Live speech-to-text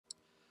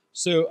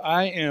So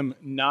I am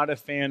not a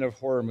fan of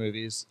horror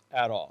movies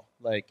at all.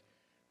 Like,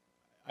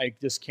 I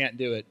just can't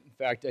do it. In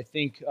fact, I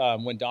think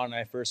when Dawn and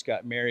I first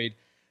got married,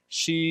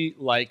 she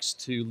likes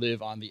to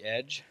live on the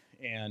edge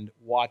and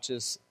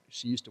watches.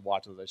 She used to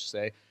watch, I should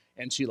say,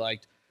 and she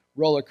liked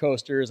roller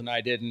coasters, and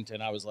I didn't.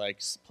 And I was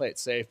like, play it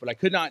safe. But I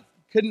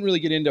couldn't really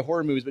get into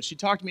horror movies. But she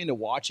talked me into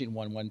watching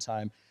one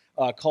time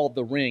called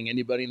The Ring.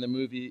 Anybody in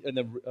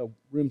the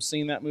room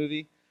seen that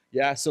movie?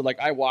 Yeah. So like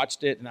I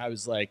watched it, and I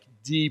was like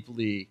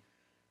deeply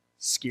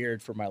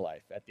scared for my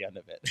life at the end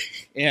of it.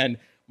 And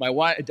my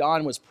wife,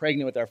 Dawn, was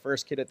pregnant with our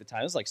first kid at the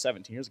time. It was like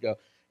 17 years ago.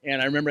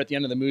 And I remember at the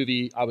end of the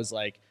movie, I was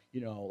like,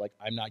 like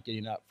I'm not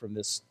getting up from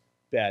this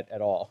bed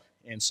at all.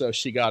 And so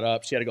she got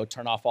up. She had to go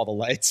turn off all the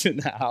lights in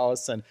the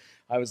house. And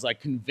I was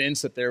like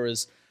convinced that there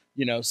was,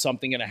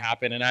 something going to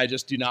happen. And I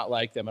just do not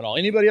like them at all.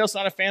 Anybody else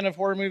not a fan of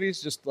horror movies?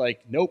 Just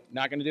like, nope,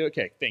 not going to do it.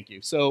 Okay, thank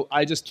you. So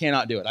I just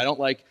cannot do it. I don't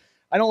like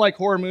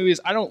horror movies.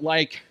 I don't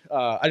like.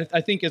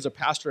 I think as a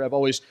pastor, I've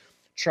always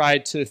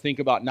tried to think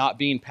about not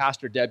being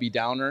Pastor Debbie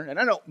Downer, and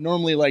I don't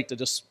normally like to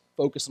just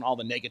focus on all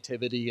the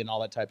negativity and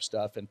all that type of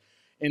stuff.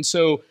 And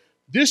so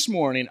this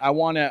morning I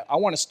want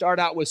to start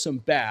out with some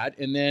bad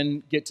and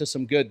then get to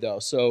some good though.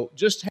 So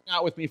just hang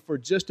out with me for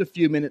just a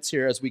few minutes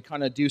here as we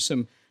kind of do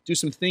some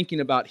thinking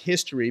about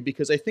history,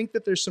 because I think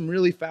that there's some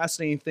really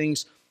fascinating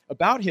things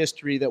about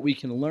history that we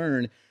can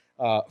learn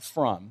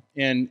from.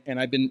 And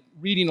I've been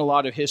reading a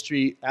lot of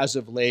history as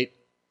of late,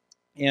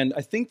 and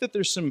I think that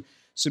there's some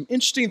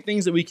interesting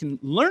things that we can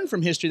learn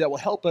from history that will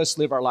help us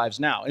live our lives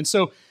now. And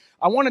so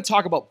I want to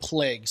talk about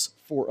plagues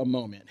for a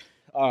moment.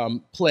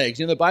 Plagues.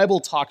 The Bible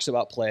talks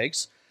about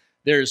plagues.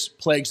 There's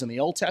plagues in the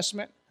Old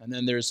Testament, and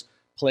then there's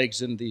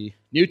plagues in the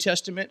New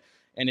Testament,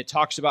 and it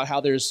talks about how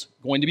there's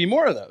going to be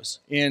more of those.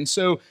 And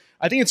so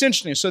I think it's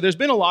interesting. So there's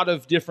been a lot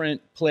of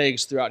different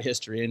plagues throughout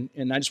history,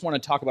 and I just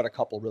want to talk about a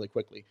couple really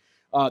quickly.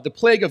 The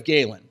plague of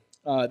Galen.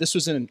 This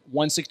was in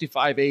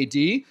 165 AD.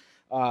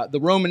 The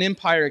Roman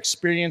Empire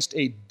experienced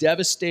a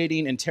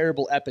devastating and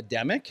terrible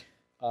epidemic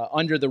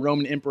under the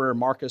Roman Emperor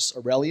Marcus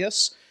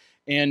Aurelius,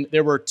 and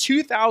there were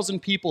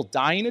 2,000 people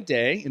dying a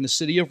day in the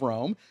city of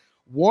Rome.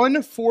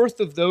 1/4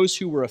 of those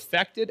who were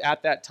affected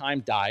at that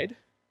time died.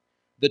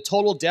 The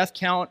total death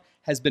count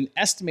has been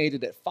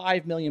estimated at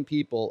 5 million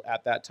people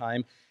at that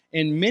time,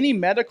 and many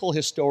medical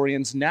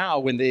historians now,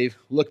 when they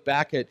look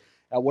back at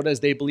what is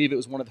they believe it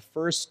was one of the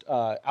first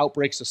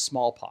outbreaks of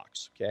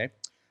smallpox, okay?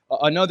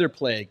 Another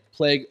plague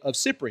of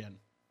Cyprian.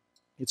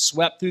 It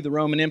swept through the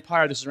Roman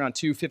Empire. This is around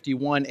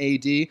 251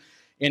 AD.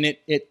 And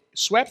it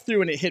swept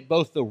through and it hit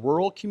both the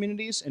rural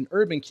communities and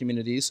urban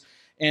communities.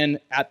 And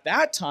at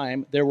that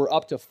time, there were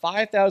up to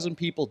 5,000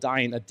 people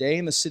dying a day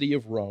in the city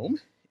of Rome.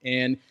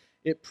 And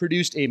it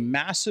produced a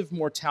massive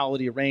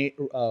mortality rate.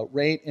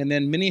 And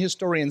then many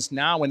historians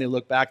now, when they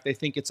look back, they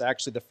think it's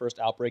actually the first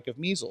outbreak of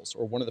measles,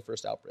 or one of the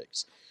first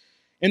outbreaks.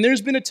 And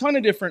there's been a ton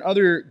of different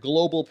other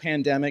global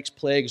pandemics,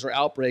 plagues, or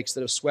outbreaks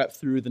that have swept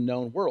through the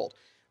known world.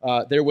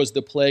 There was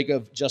the plague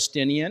of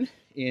Justinian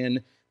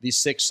in the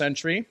 6th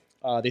century.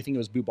 They think it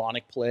was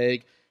bubonic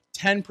plague,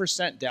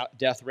 10%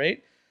 death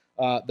rate.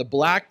 The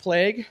Black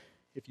Plague,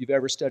 if you've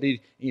ever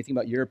studied anything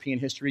about European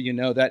history, you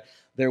know that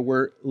there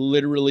were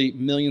literally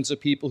millions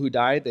of people who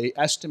died. They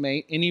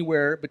estimate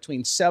anywhere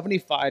between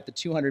 75 to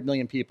 200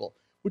 million people,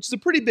 which is a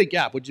pretty big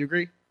gap. Would you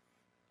agree?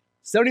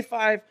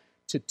 75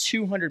 to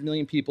 200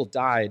 million people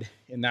died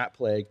in that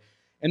plague.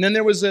 And then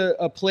there was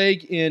a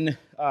plague in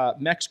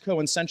Mexico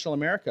and Central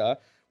America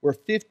where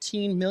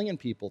 15 million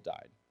people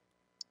died.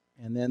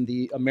 And then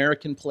the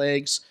American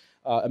plagues,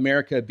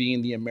 America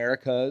being the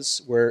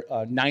Americas, where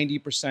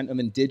 90% of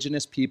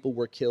indigenous people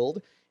were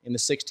killed in the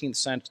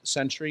 16th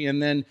century.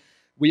 And then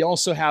we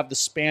also have the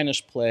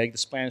Spanish plague, the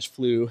Spanish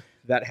flu,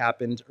 that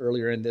happened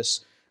earlier in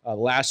this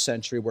last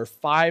century, where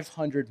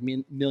 500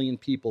 million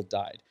people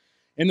died.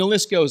 And the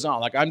list goes on.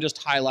 Like, I'm just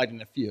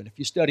highlighting a few. And if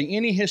you study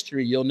any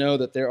history, you'll know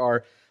that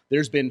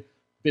there's been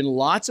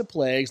lots of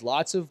plagues,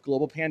 lots of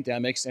global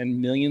pandemics,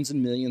 and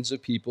millions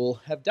of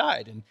people have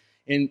died.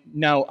 And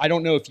now, I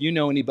don't know if you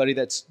know anybody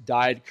that's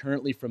died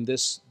currently from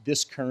this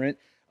current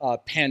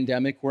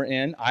pandemic we're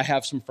in. I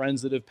have some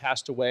friends that have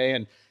passed away,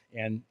 and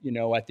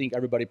I think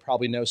everybody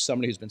probably knows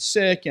somebody who's been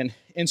sick.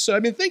 And so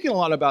I've been thinking a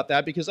lot about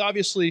that, because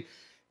obviously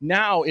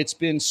now it's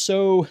been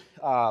so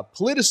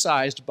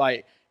politicized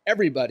by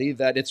everybody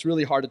that it's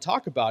really hard to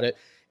talk about it.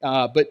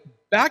 But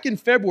back in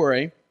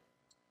February,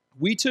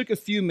 we took a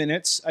few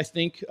minutes, I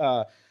think,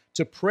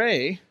 to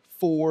pray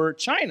for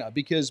China,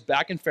 because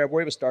back in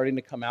February it was starting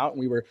to come out, and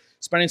we were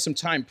spending some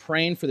time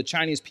praying for the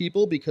Chinese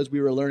people because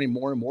we were learning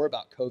more and more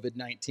about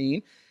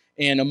COVID-19.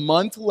 And a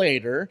month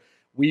later,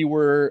 we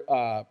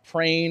were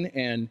praying,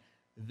 and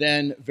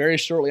then very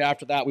shortly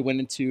after that, we went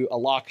into a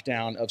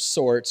lockdown of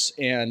sorts.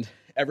 And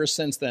ever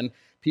since then,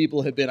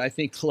 people have been, I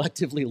think,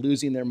 collectively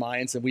losing their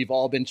minds, and we've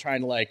all been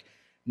trying to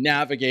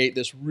navigate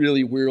this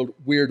really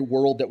weird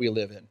world that we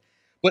live in.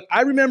 But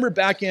I remember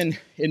back in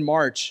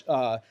March,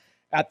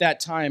 at that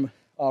time,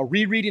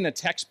 rereading a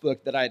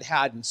textbook that I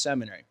had in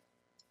seminary.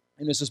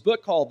 And there's this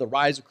book called The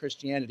Rise of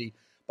Christianity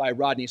by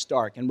Rodney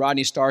Stark. And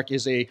Rodney Stark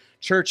is a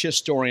church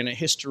historian, a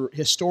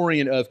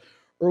historian of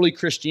early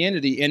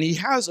Christianity. And he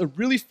has a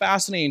really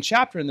fascinating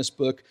chapter in this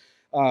book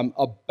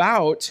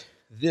about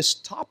this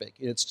topic.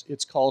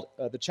 It's called,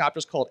 the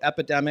chapter's called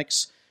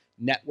Epidemics,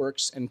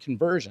 Networks, and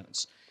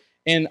Conversions.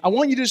 And I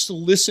want you just to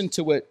listen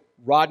to what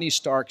Rodney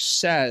Stark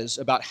says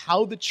about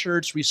how the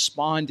church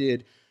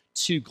responded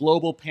to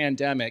global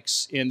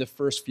pandemics in the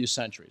first few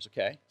centuries,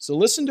 okay? So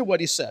listen to what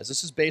he says.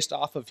 This is based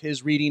off of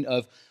his reading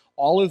of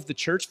all of the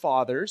church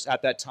fathers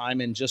at that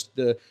time and just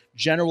the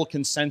general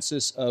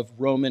consensus of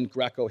Roman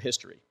Greco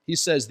history. He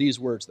says these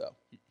words, though.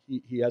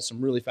 He has some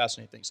really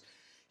fascinating things.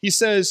 He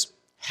says,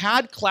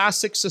 had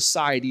classic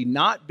society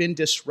not been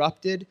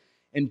disrupted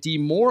and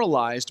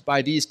demoralized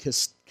by these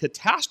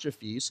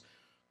catastrophes,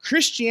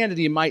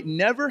 Christianity might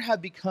never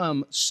have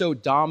become so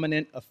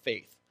dominant a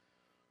faith.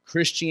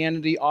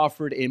 Christianity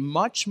offered a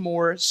much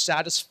more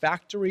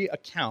satisfactory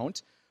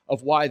account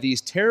of why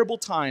these terrible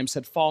times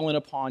had fallen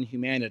upon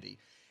humanity,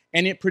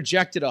 and it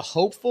projected a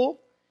hopeful,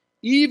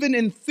 even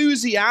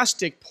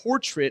enthusiastic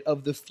portrait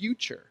of the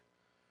future.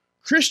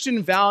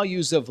 Christian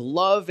values of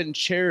love and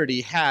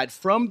charity had,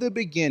 from the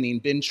beginning,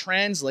 been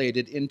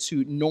translated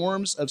into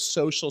norms of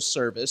social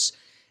service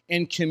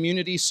and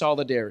community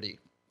solidarity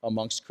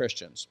amongst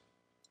Christians.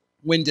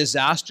 When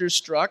disasters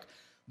struck,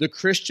 the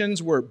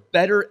Christians were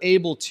better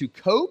able to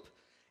cope,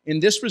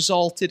 and this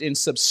resulted in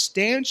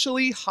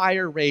substantially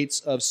higher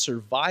rates of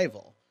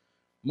survival.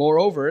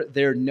 Moreover,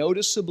 their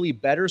noticeably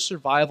better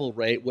survival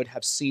rate would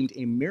have seemed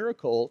a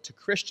miracle to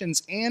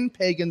Christians and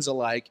pagans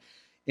alike,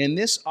 and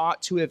this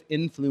ought to have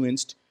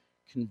influenced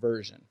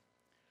conversion.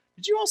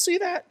 Did you all see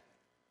that?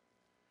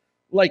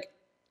 Like,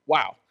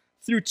 wow.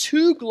 Through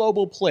 2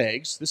 global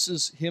plagues, this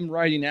is him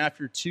writing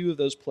after 2 of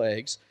those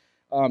plagues,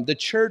 the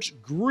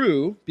church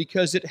grew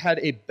because it had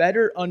a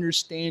better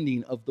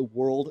understanding of the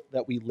world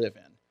that we live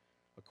in,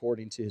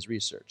 according to his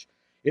research.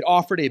 It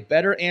offered a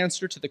better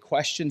answer to the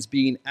questions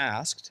being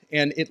asked,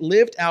 and it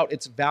lived out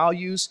its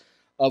values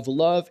of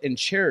love and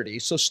charity.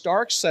 So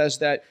Stark says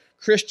that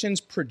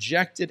Christians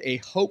projected a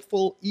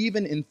hopeful,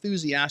 even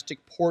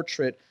enthusiastic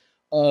portrait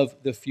of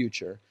the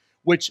future,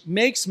 which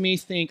makes me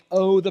think,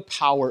 oh, the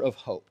power of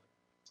hope.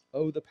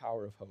 Oh, the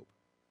power of hope.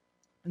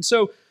 And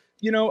so,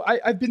 you know,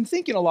 I've been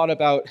thinking a lot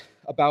about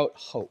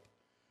hope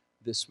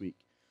this week.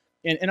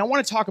 And I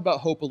want to talk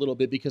about hope a little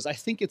bit because I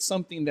think it's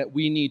something that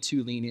we need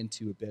to lean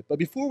into a bit. But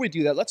before we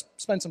do that, let's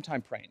spend some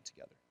time praying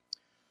together.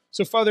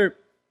 So, Father,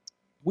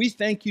 we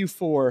thank you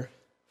for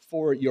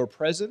your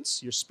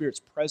presence, your Spirit's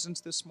presence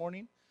this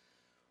morning.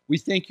 We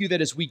thank you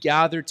that as we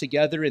gather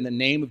together in the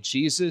name of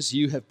Jesus,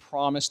 you have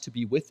promised to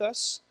be with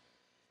us.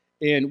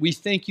 And we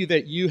thank you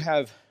that you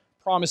have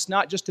promised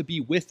not just to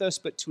be with us,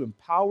 but to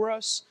empower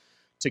us,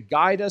 to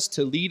guide us,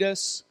 to lead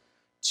us,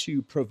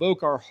 to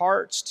provoke our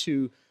hearts,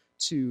 to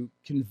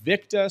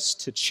convict us,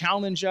 to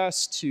challenge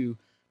us, to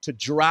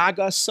drag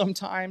us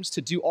sometimes,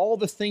 to do all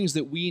the things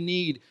that we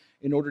need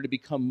in order to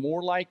become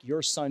more like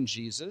your Son,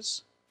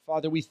 Jesus.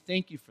 Father, we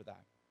thank you for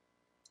that.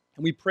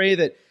 And we pray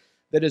that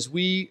as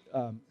we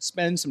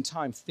spend some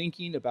time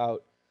thinking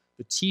about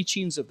the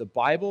teachings of the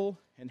Bible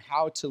and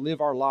how to live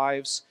our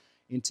lives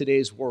in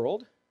today's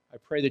world, I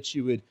pray that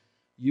you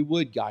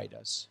would guide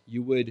us,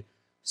 you would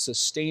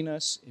sustain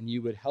us, and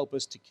you would help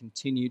us to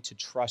continue to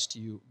trust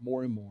you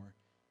more and more.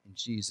 In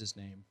Jesus'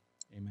 name,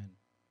 amen.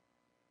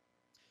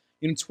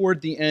 You know,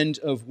 toward the end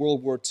of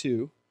World War II,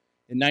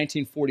 in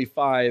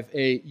 1945,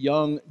 a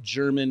young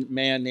German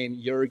man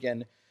named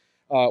Jürgen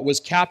was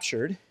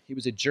captured. He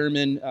was a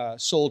German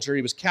soldier.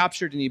 He was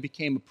captured and he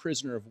became a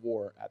prisoner of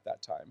war at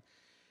that time.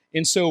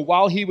 And so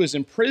while he was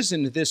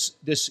imprisoned,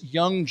 this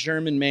young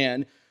German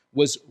man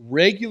was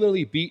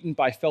regularly beaten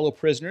by fellow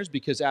prisoners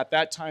because at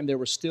that time there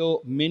were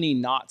still many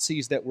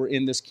Nazis that were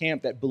in this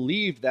camp that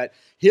believed that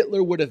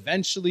Hitler would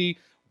eventually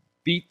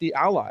beat the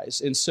Allies.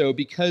 And so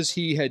because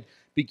he had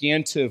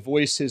began to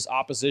voice his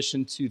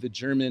opposition to the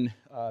German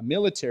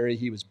military,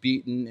 he was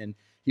beaten and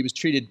he was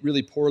treated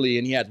really poorly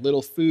and he had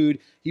little food.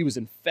 He was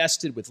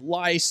infested with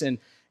lice and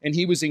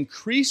he was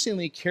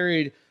increasingly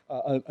carried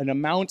an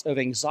amount of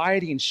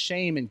anxiety and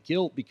shame and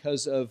guilt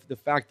because of the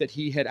fact that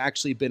he had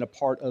actually been a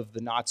part of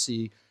the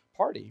Nazi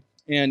party.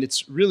 And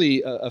it's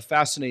really a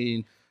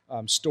fascinating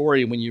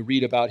story when you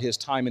read about his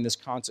time in this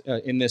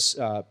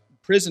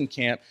prison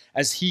camp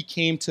as he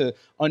came to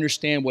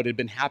understand what had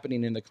been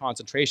happening in the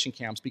concentration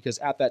camps, because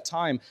at that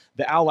time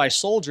the Allied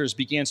soldiers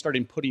began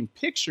putting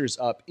pictures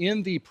up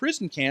in the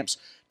prison camps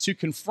to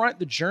confront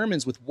the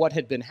Germans with what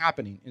had been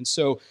happening. And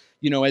so,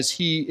 you know, as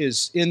he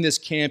is in this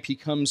camp, he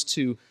comes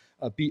to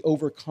be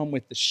overcome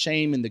with the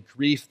shame and the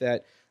grief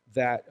that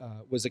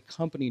was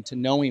accompanied to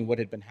knowing what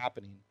had been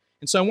happening.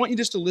 And so I want you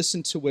just to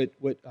listen to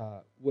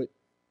what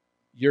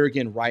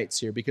Jürgen writes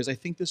here, because I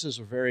think this is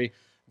very,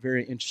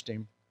 very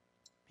interesting.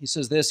 He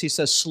says this, he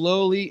says,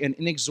 slowly and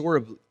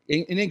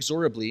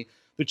inexorably,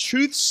 the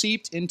truth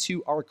seeped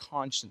into our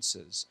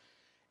consciences,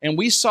 and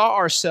we saw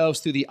ourselves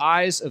through the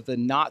eyes of the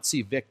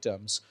Nazi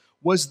victims.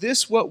 Was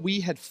this what we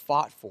had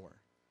fought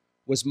for?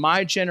 Was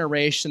my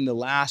generation the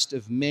last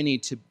of many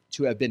to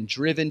to have been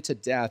driven to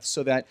death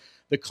so that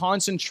the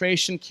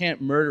concentration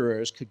camp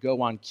murderers could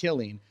go on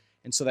killing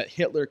and so that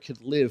Hitler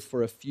could live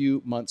for a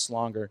few months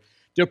longer.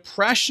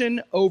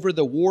 Depression over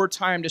the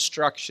wartime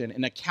destruction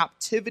and a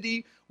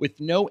captivity with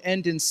no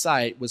end in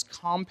sight was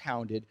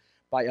compounded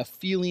by a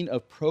feeling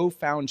of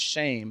profound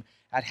shame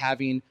at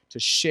having to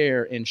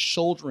share in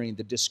shouldering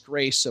the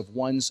disgrace of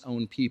one's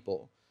own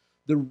people.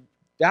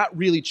 That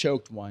really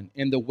choked one,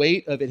 and the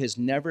weight of it has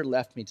never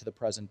left me to the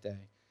present day.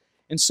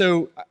 And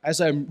so, as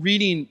I'm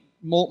reading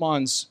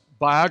Moltmann's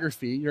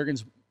biography,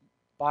 Jürgen's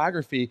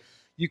biography,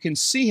 you can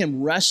see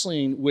him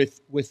wrestling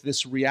with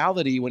this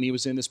reality when he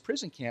was in this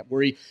prison camp,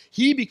 where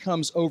he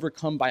becomes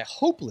overcome by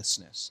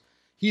hopelessness.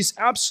 He's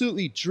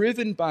absolutely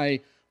driven by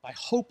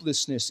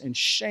hopelessness and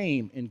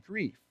shame and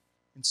grief.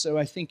 And so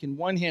I think in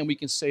one hand we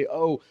can say,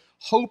 oh,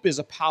 hope is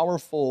a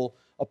powerful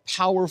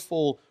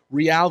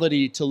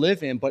reality to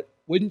live in, but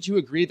wouldn't you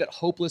agree that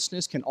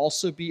hopelessness can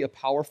also be a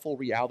powerful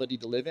reality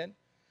to live in?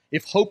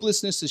 If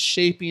hopelessness is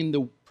shaping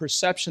the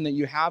perception that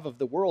you have of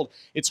the world,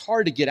 it's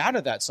hard to get out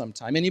of that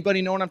sometime.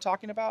 Anybody know what I'm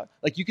talking about?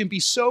 Like, you can be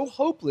so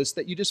hopeless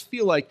that you just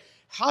feel like,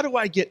 how do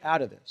I get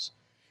out of this?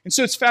 And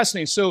so it's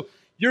fascinating. So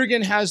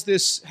Jürgen has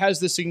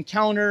this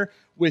encounter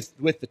with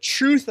the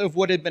truth of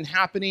what had been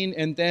happening,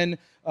 and then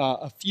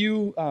a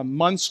few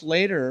months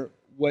later,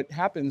 what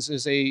happens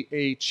is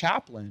a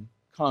chaplain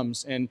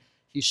comes and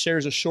he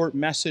shares a short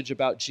message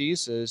about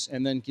Jesus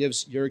and then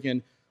gives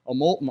Jürgen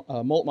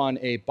Moltmann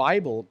a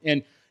Bible.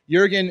 And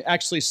Jürgen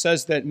actually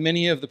says that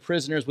many of the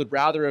prisoners would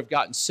rather have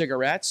gotten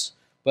cigarettes,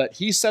 but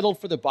he settled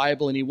for the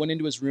Bible, and he went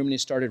into his room and he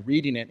started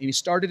reading it. And he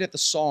started at the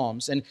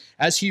Psalms. And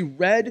as he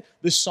read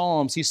the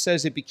Psalms, he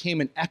says it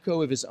became an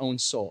echo of his own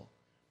soul.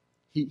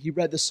 He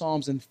read the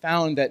Psalms and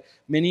found that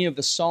many of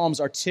the Psalms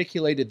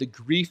articulated the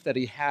grief that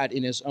he had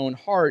in his own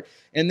heart.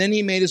 And then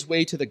he made his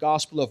way to the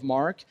Gospel of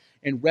Mark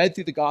and read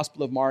through the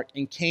Gospel of Mark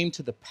and came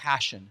to the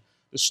Passion,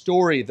 the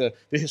story, the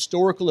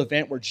historical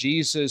event where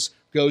Jesus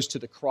goes to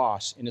the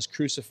cross and is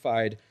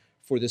crucified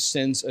for the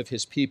sins of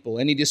his people.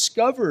 And he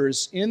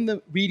discovers in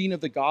the reading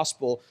of the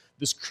gospel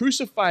this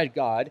crucified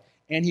God,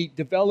 and he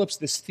develops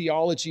this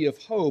theology of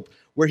hope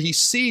where he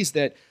sees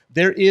that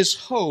there is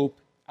hope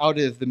out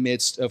of the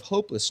midst of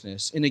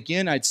hopelessness. And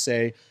again, I'd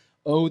say,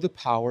 oh, the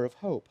power of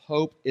hope.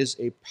 Hope is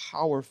a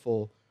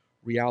powerful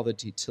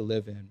reality to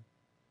live in.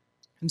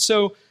 And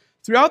so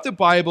throughout the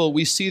Bible,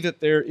 we see that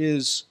there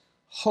is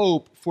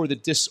hope for the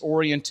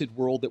disoriented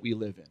world that we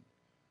live in.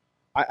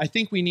 I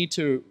think we need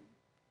to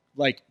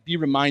be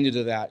reminded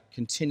of that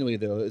continually,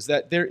 though, is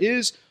that there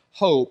is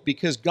hope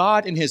because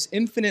God in his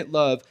infinite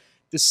love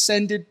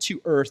descended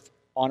to earth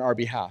on our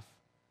behalf.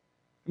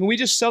 I mean, we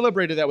just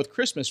celebrated that with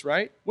Christmas,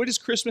 right? What is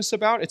Christmas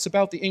about? It's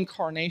about the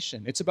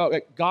incarnation. It's about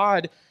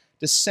God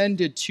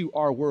descended to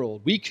our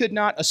world. We could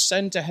not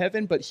ascend to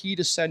heaven, but he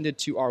descended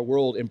to our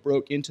world and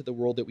broke into the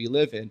world that we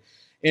live in.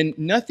 And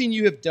nothing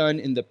you have done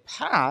in the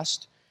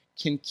past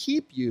can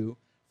keep you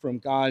from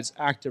God's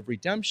act of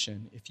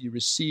redemption if you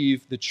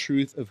receive the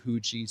truth of who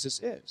Jesus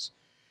is.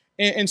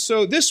 And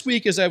so this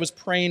week, as I was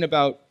praying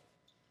about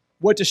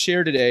what to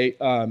share today,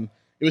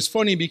 it was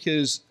funny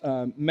because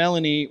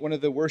Melanie, one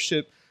of the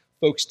worship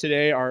folks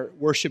today, our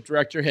worship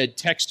director, had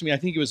texted me, I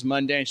think it was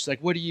Monday, and she's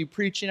like, what are you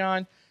preaching on?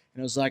 And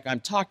I was like,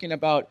 I'm talking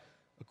about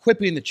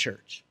equipping the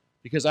church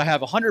because I have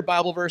 100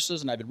 Bible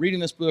verses and I've been reading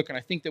this book and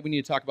I think that we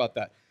need to talk about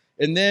that.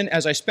 And then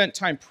as I spent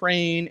time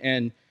praying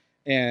and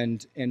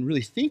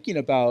really thinking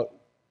about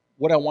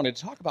what I wanted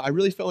to talk about, I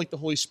really felt like the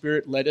Holy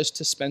Spirit led us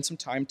to spend some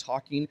time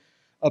talking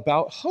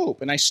about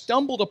hope. And I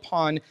stumbled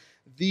upon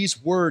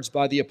these words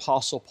by the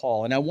Apostle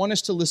Paul. And I want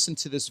us to listen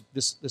to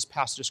this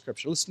passage of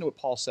Scripture. Listen to what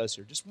Paul says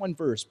here. Just one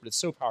verse, but it's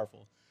so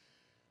powerful.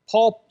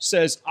 Paul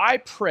says, I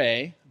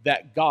pray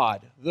that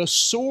God, the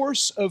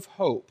source of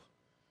hope,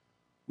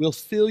 will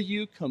fill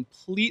you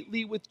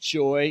completely with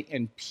joy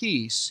and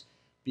peace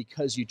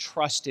because you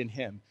trust in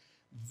him.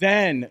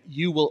 Then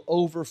you will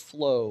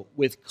overflow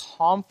with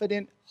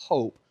confident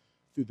hope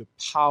through the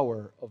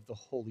power of the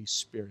Holy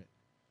Spirit.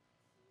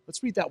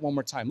 Let's read that one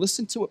more time.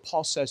 Listen to what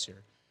Paul says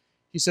here.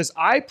 He says,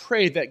 I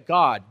pray that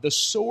God, the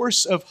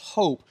source of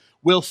hope,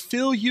 will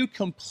fill you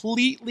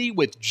completely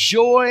with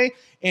joy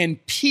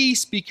and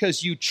peace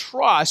because you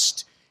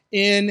trust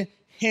in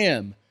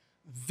him.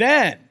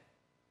 Then,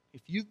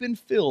 if you've been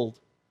filled,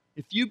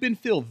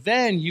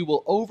 then you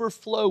will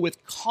overflow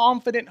with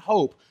confident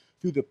hope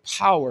through the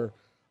power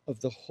of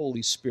the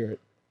Holy Spirit.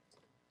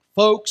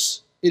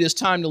 Folks, it is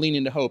time to lean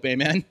into hope,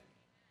 amen?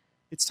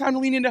 It's time to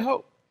lean into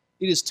hope.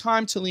 It is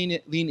time to lean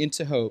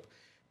into hope.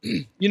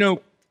 You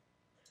know,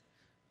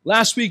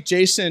 last week,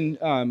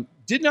 Jason,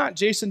 did not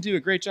Jason do a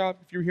great job?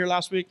 If you were here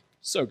last week,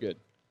 so good.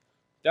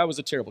 That was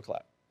a terrible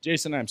clap.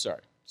 Jason, I'm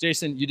sorry.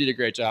 Jason, you did a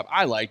great job.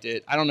 I liked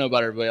it. I don't know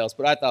about everybody else,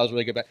 but I thought it was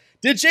really good.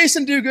 Did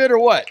Jason do good or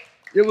what?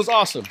 It was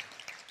awesome.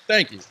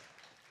 Thank you.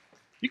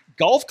 You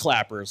golf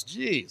clappers,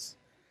 jeez.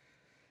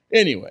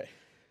 Anyway,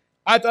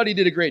 I thought he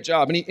did a great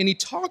job. And he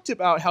talked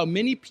about how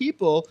many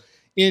people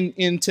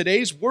in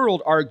today's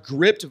world are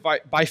gripped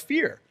by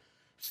fear.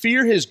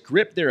 Fear has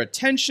gripped their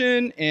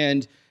attention,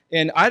 and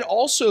And I'd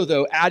also,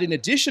 though, add in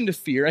addition to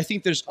fear, I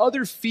think there's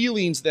other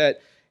feelings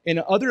that and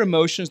other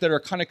emotions that are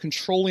kind of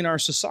controlling our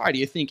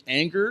society. I think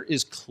anger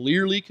is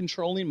clearly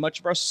controlling much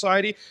of our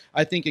society.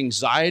 I think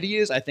anxiety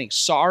is. I think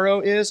sorrow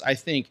is. I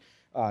think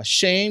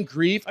shame,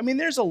 grief. I mean,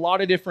 there's a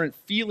lot of different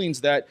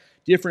feelings that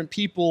different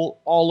people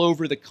all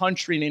over the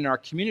country and in our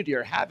community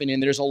are having.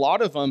 And there's a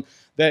lot of them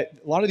a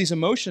lot of these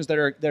emotions that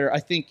are, I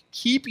think,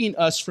 keeping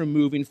us from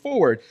moving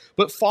forward.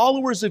 But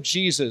followers of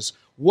Jesus,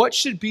 what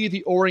should be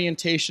the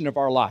orientation of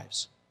our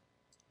lives?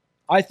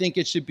 I think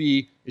it should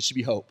be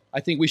hope. I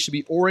think we should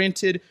be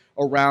oriented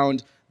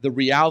around the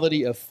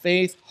reality of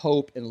faith,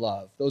 hope, and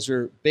love. Those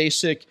are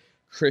basic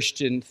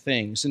Christian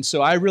things. And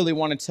so I really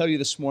want to tell you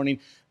this morning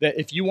that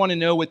if you want to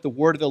know what the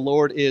word of the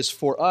Lord is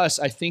for us,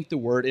 I think the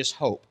word is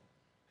hope.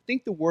 I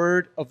think the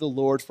word of the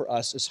Lord for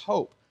us is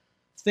hope.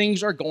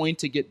 Things are going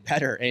to get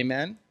better.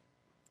 Amen?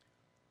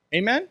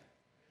 Amen?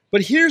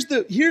 But here's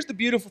the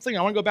beautiful thing.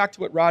 I want to go back to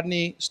what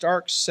Rodney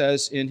Starks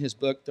says in his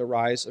book, The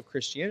Rise of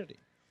Christianity.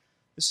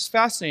 This is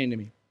fascinating to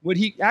me. What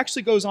he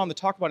actually goes on to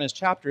talk about in his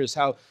chapter is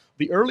how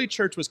the early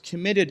church was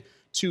committed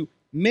to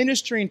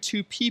ministering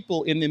to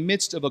people in the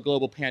midst of a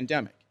global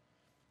pandemic.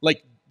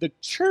 Like, the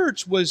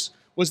church was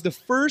the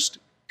first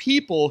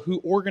people who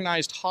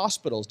organized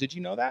hospitals. Did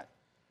you know that?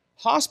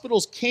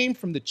 Hospitals came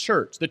from the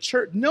church.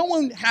 No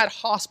one had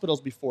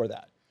hospitals before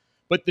that.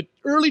 But the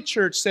early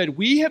church said,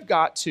 we have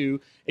got to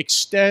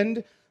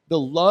extend the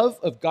love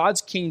of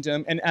God's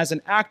kingdom, and as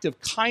an act of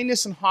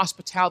kindness and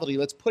hospitality,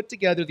 let's put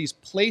together these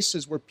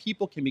places where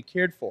people can be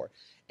cared for.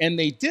 And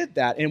they did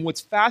that. And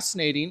what's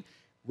fascinating,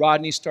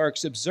 Rodney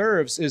Starks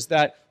observes, is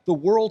that the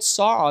world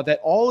saw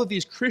that all of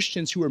these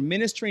Christians who were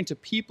ministering to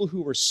people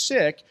who were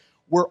sick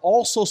were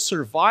also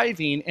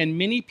surviving, and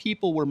many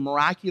people were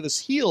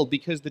miraculously healed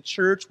because the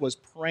church was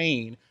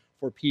praying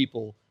for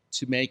people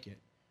to make it.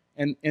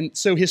 And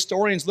so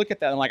historians look at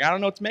that and like, I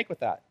don't know what to make with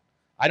that.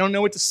 I don't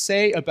know what to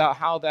say about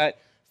how that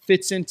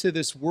fits into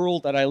this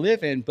world that I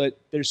live in, but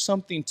there's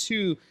something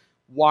to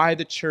why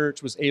the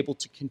church was able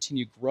to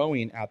continue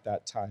growing at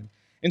that time.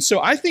 And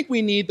so I think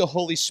we need the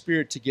Holy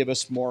Spirit to give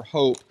us more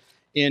hope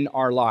in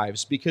our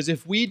lives, because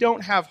if we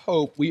don't have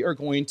hope, we are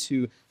going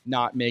to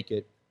not make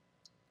it.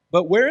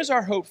 But where is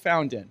our hope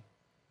found in?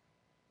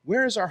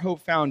 Where is our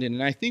hope found in?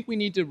 And I think we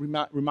need to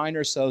remind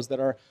ourselves that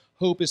our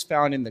hope is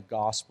found in the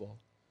gospel.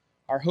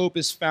 Our hope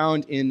is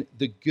found in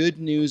the good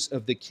news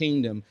of the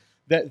kingdom,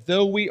 that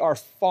though we are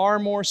far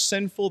more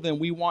sinful than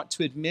we want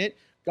to admit,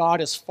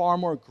 God is far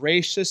more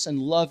gracious and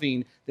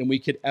loving than we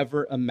could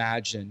ever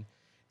imagine.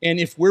 And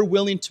if we're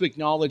willing to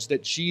acknowledge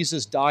that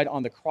Jesus died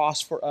on the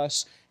cross for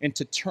us and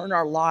to turn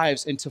our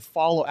lives and to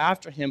follow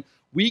after him,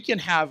 we can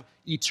have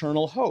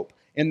eternal hope.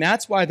 And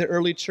that's why the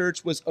early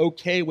church was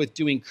okay with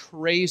doing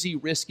crazy,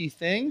 risky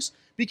things,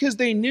 because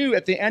they knew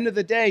at the end of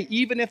the day,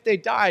 even if they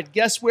died,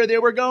 guess where they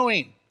were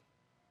going?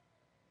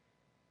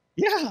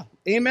 Yeah,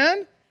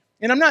 amen?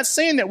 And I'm not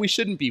saying that we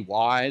shouldn't be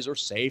wise or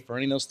safe or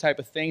any of those type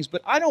of things,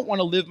 but I don't want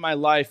to live my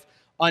life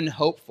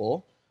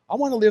unhopeful. I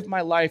want to live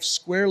my life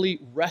squarely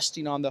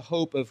resting on the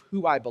hope of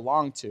who I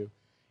belong to.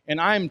 And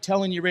I'm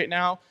telling you right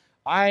now,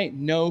 I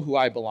know who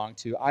I belong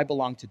to. I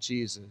belong to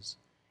Jesus.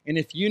 And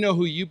if you know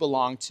who you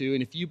belong to,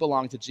 and if you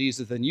belong to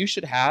Jesus, then you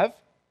should have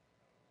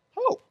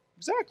hope.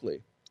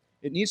 Exactly.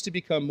 It needs to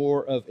become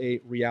more of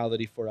a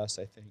reality for us,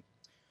 I think.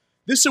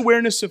 This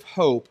awareness of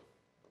hope,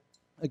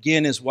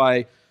 again, is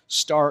why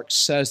Starks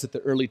says that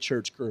the early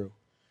church grew.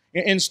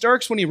 And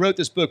Starks, when he wrote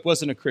this book,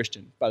 wasn't a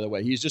Christian, by the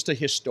way. He's just a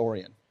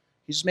historian.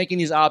 He's just making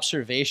these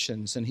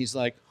observations, and he's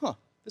like,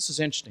 this is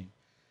interesting.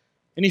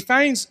 And he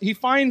finds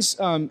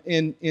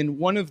in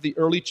one of the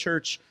early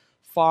church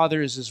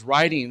fathers'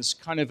 writings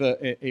kind of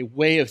a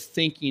way of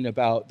thinking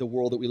about the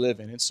world that we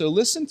live in. And so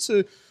listen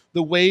to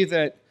the way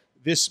that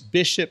this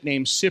bishop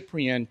named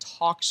Cyprian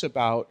talks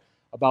about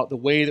the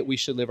way that we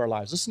should live our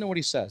lives. Listen to what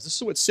he says. This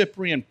is what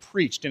Cyprian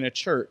preached in a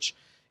church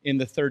in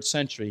the 3rd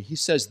century. He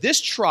says, this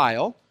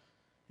trial,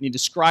 and he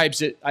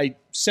describes it, I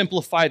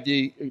simplified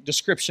the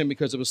description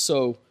because it was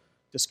so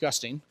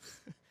disgusting,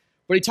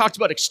 but he talked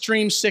about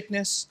extreme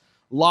sickness,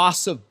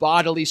 loss of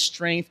bodily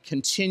strength,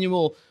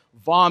 continual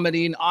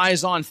vomiting,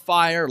 eyes on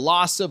fire,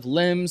 loss of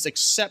limbs,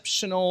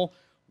 exceptional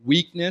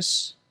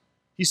weakness.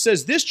 He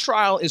says, this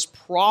trial is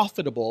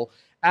profitable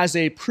as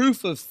a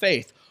proof of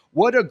faith.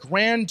 What a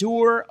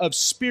grandeur of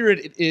spirit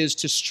it is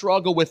to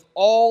struggle with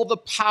all the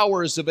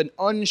powers of an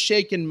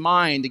unshaken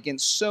mind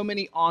against so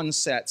many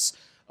onsets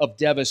of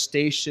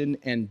devastation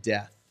and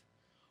death.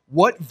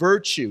 What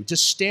virtue to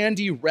stand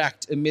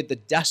erect amid the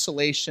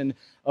desolation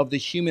of the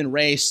human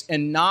race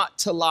and not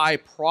to lie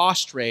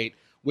prostrate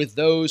with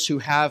those who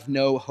have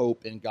no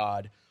hope in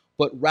God,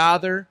 but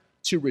rather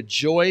to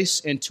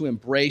rejoice and to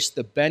embrace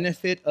the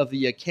benefit of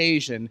the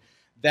occasion,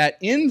 that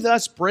in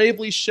thus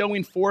bravely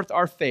showing forth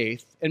our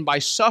faith and by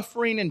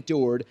suffering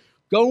endured,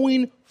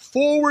 going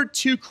forward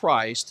to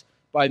Christ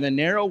by the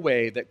narrow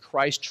way that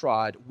Christ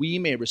trod, we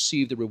may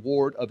receive the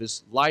reward of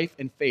his life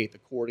and faith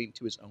according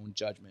to his own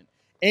judgment.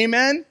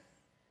 Amen?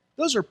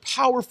 Those are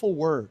powerful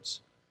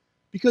words,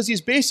 because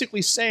he's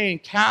basically saying,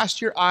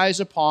 cast your eyes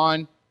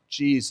upon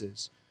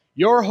Jesus.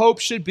 Your hope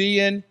should be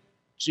in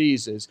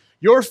Jesus.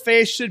 Your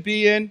faith should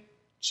be in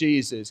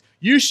Jesus.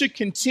 You should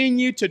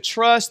continue to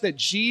trust that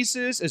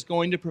Jesus is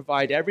going to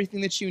provide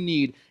everything that you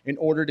need in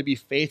order to be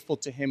faithful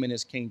to him and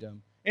his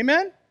kingdom.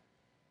 Amen?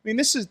 I mean,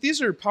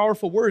 these are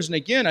powerful words. And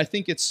again, I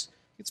think it's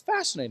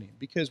fascinating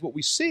because what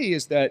we see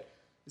is that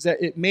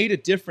it made a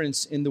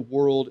difference in the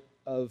world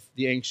of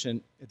the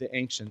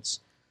ancients.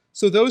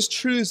 So those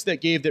truths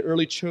that gave the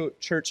early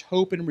church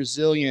hope and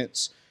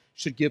resilience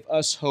should give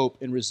us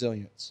hope and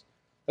resilience.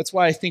 That's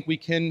why I think we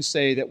can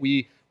say that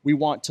we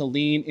want to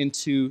lean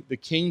into the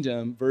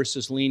kingdom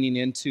versus leaning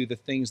into the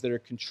things that are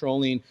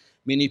controlling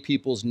many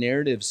people's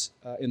narratives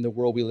in the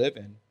world we live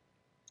in.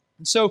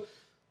 And so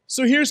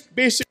here's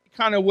basically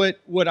kind of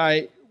what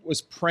I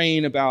was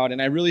praying about,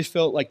 and I really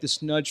felt like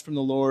this nudge from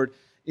the Lord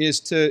is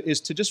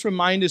to just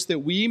remind us that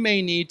we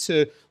may need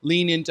to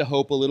lean into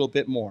hope a little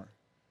bit more.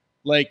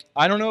 Like,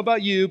 I don't know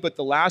about you, but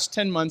the last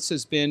 10 months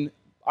has been,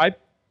 I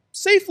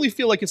safely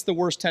feel like it's the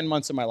worst 10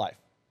 months of my life.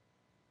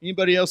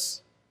 Anybody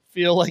else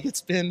feel like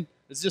it's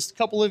just a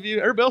couple of you?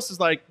 Everybody else is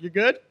like, you're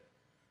good?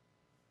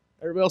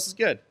 Everybody else is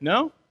good.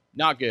 No?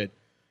 Not good.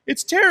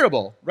 It's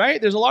terrible,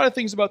 right? There's a lot of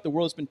things about the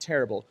world that's been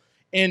terrible.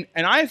 And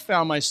I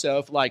found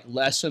myself like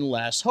less and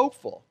less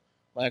hopeful.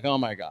 Like, oh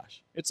my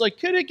gosh. It's like,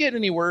 could it get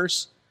any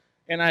worse?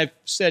 And I've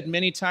said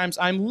many times,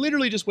 I'm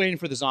literally just waiting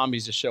for the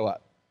zombies to show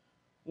up.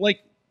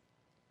 Like,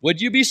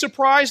 would you be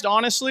surprised,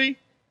 honestly?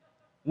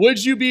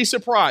 Would you be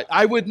surprised?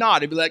 I would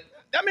not. I'd be like,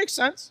 that makes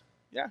sense.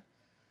 Yeah.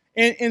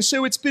 And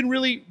so it's been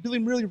really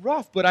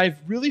rough, but I've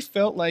really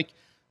felt like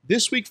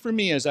this week for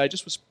me, as I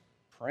just was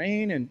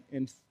praying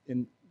and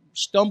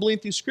stumbling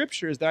through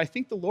scriptures, that I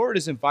think the Lord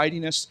is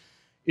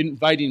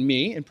inviting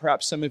me, and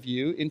perhaps some of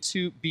you,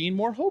 into being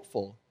more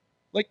hopeful.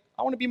 Like,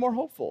 I want to be more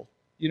hopeful.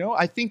 You know,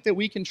 I think that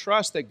we can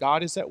trust that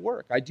God is at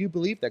work. I do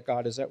believe that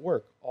God is at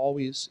work,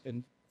 always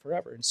and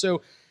forever. And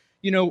so,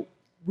 you know,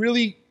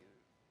 really,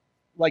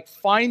 like,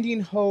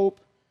 finding hope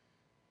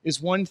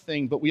is one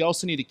thing, but we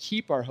also need to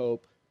keep our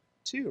hope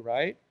too,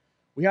 right?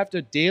 We have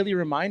to daily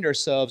remind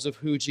ourselves of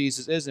who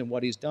Jesus is and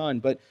what he's done.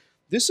 But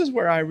this is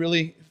where I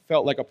really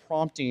felt like a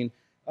prompting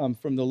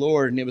from the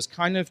Lord, and it was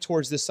kind of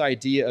towards this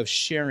idea of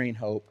sharing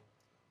hope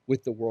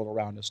with the world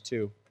around us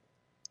too.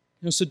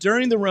 You know, so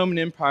during the Roman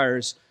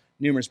Empire's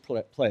numerous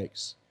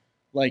plagues,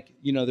 like,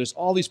 you know, there's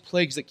all these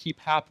plagues that keep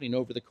happening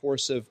over the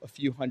course of a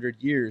few hundred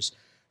years.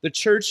 The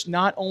church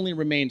not only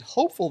remained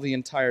hopeful the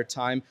entire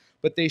time,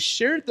 but they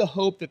shared the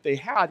hope that they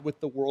had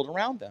with the world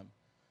around them.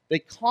 They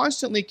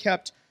constantly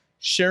kept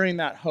sharing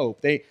that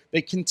hope. They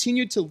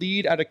continued to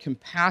lead out of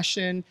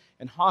compassion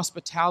and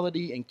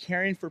hospitality and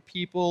caring for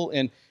people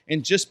and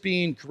just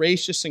being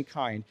gracious and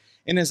kind.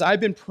 And as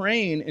I've been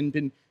praying and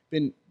been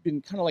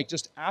kind of like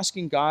just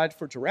asking God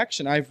for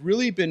direction, I've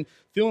really been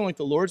feeling like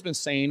the Lord's been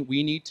saying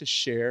we need to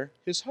share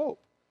his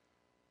hope.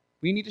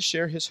 We need to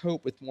share his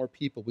hope with more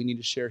people. We need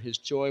to share his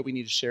joy. We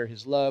need to share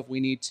his love. We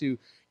need to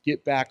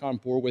get back on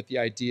board with the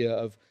idea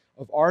of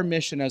our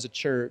mission as a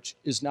church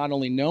is not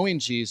only knowing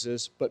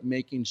Jesus, but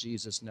making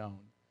Jesus known.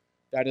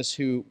 That is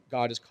who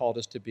God has called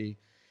us to be.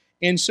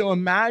 And so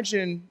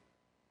imagine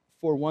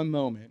for one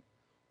moment,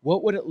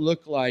 what would it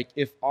look like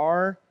if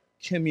our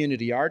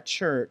community, our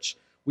church,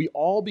 we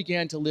all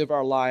began to live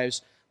our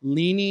lives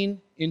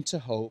leaning into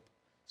hope,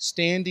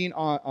 standing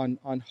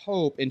on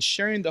hope, and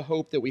sharing the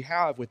hope that we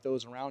have with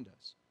those around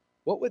us?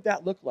 What would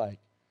that look like?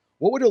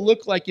 What would it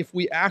look like if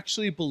we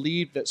actually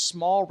believed that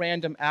small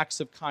random acts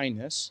of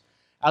kindness,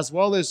 as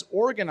well as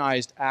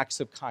organized acts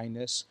of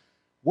kindness,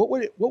 what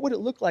would it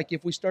look like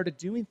if we started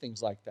doing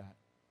things like that?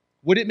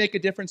 Would it make a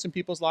difference in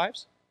people's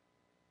lives?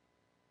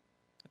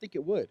 I think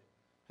it would.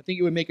 I think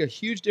it would make a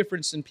huge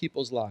difference in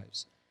people's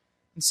lives.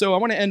 And so I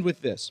want to end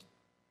with this,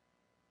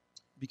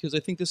 because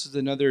I think this is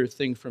another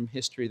thing from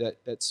history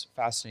that's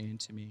fascinating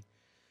to me.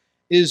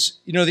 Is,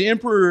 you know, the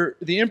emperor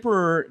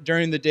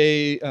during the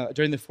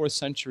 4th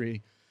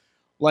century,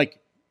 like,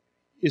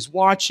 is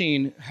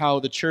watching how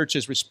the church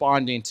is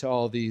responding to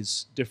all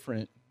these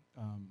different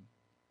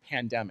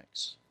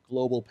pandemics,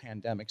 global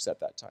pandemics at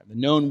that time. The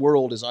known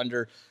world is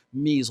under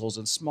measles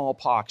and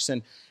smallpox,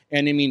 and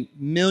I mean,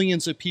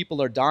 millions of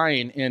people are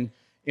dying,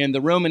 and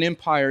the Roman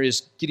Empire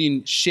is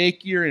getting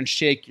shakier and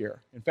shakier.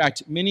 In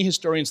fact, many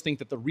historians think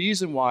that the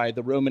reason why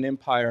the Roman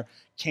Empire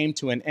came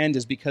to an end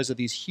is because of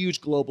these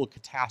huge global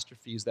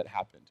catastrophes that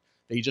happened.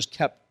 They just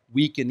kept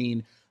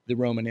weakening the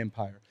Roman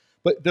Empire.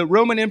 But the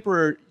Roman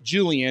Emperor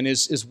Julian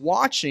is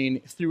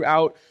watching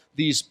throughout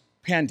these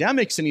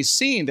pandemics, and he's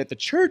seeing that the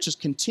church is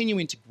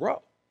continuing to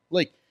grow.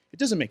 Like, it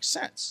doesn't make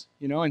sense,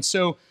 you know? And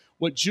so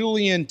what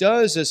Julian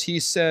does is he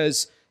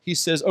says,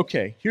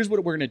 okay, here's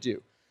what we're going to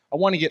do. I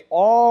want to get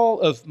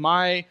all of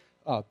my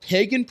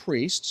pagan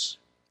priests,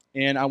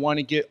 and I want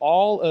to get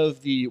all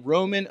of the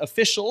Roman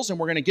officials, and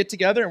we're going to get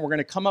together, and we're going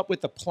to come up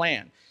with a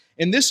plan.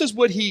 And this is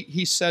what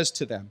he says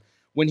to them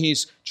when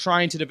he's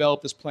trying to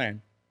develop this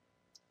plan.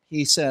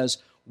 He says,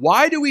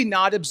 why do we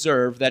not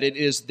observe that it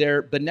is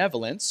their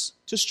benevolence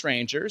to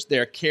strangers,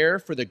 their care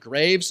for the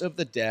graves of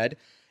the dead,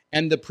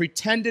 and the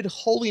pretended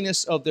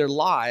holiness of their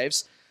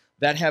lives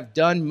that have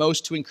done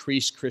most to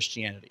increase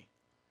Christianity.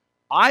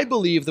 I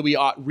believe that we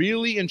ought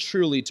really and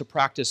truly to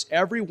practice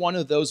every one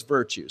of those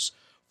virtues,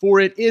 for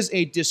it is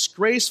a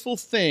disgraceful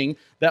thing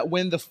that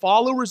when the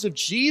followers of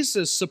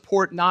Jesus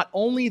support not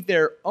only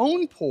their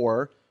own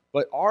poor,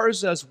 but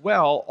ours as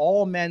well,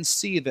 all men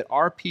see that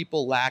our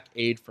people lack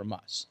aid from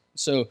us.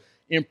 So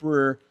the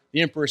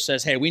emperor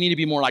says, hey, we need to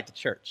be more like the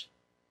church.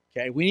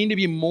 Okay, we need to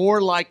be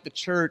more like the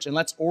church, and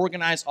let's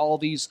organize all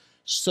these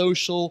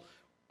social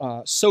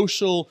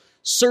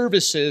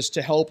services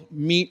to help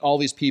meet all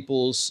these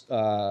people's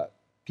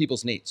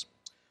needs.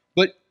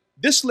 But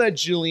this led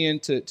Julian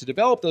to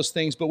develop those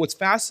things. But what's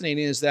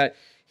fascinating is that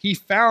he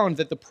found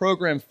that the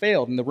program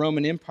failed, and the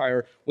Roman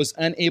Empire was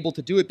unable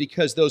to do it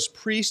because those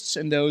priests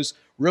and those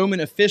Roman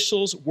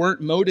officials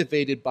weren't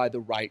motivated by the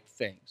right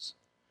things.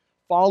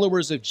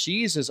 Followers of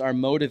Jesus are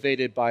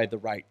motivated by the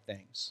right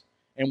things,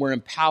 and we're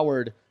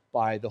empowered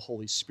by the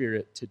Holy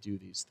Spirit to do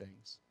these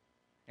things.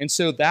 And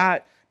so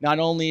that not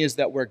only is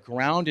that we're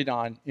grounded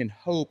in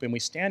hope and we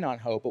stand on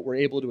hope, but we're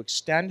able to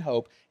extend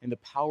hope in the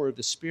power of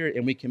the Spirit,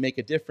 and we can make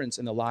a difference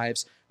in the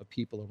lives of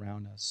people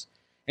around us.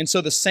 And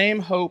so the same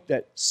hope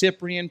that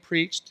Cyprian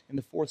preached in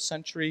the 4th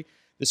century,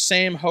 the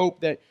same hope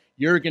that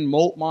Jürgen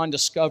Moltmann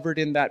discovered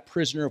in that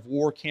prisoner of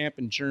war camp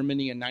in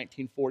Germany in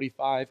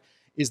 1945,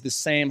 is the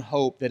same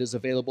hope that is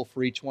available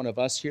for each one of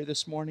us here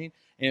this morning.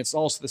 And it's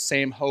also the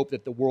same hope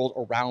that the world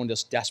around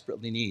us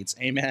desperately needs.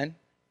 Amen?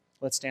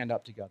 Let's stand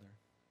up together.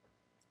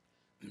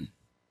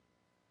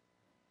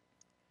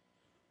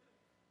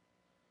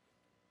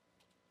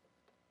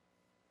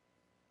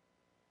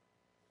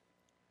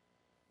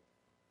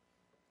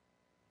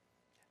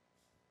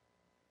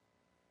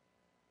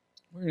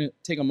 We're going to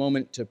take a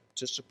moment to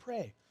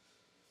pray.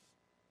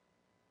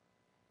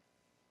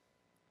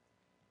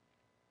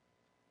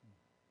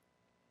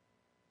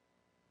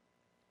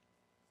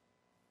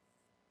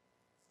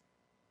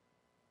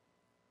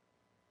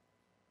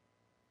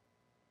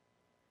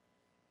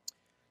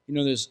 You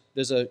know, there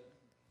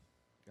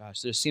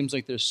seems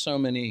like there's so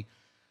many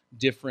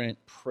different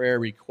prayer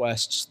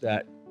requests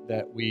that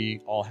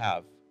we all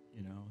have.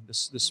 You know,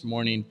 this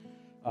morning,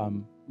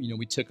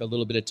 we took a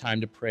little bit of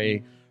time to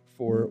pray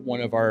for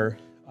one of our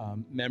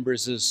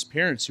members'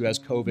 parents who has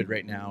COVID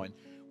right now, and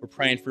we're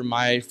praying for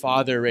my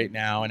father right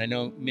now. And I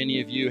know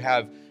many of you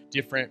have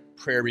different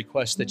prayer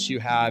requests that you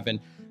have, and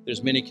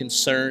there's many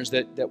concerns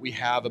that we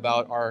have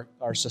about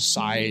our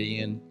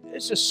society, and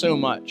it's just so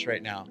much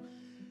right now.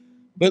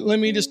 But let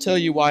me just tell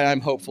you why I'm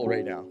hopeful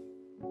right now.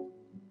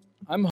 I'm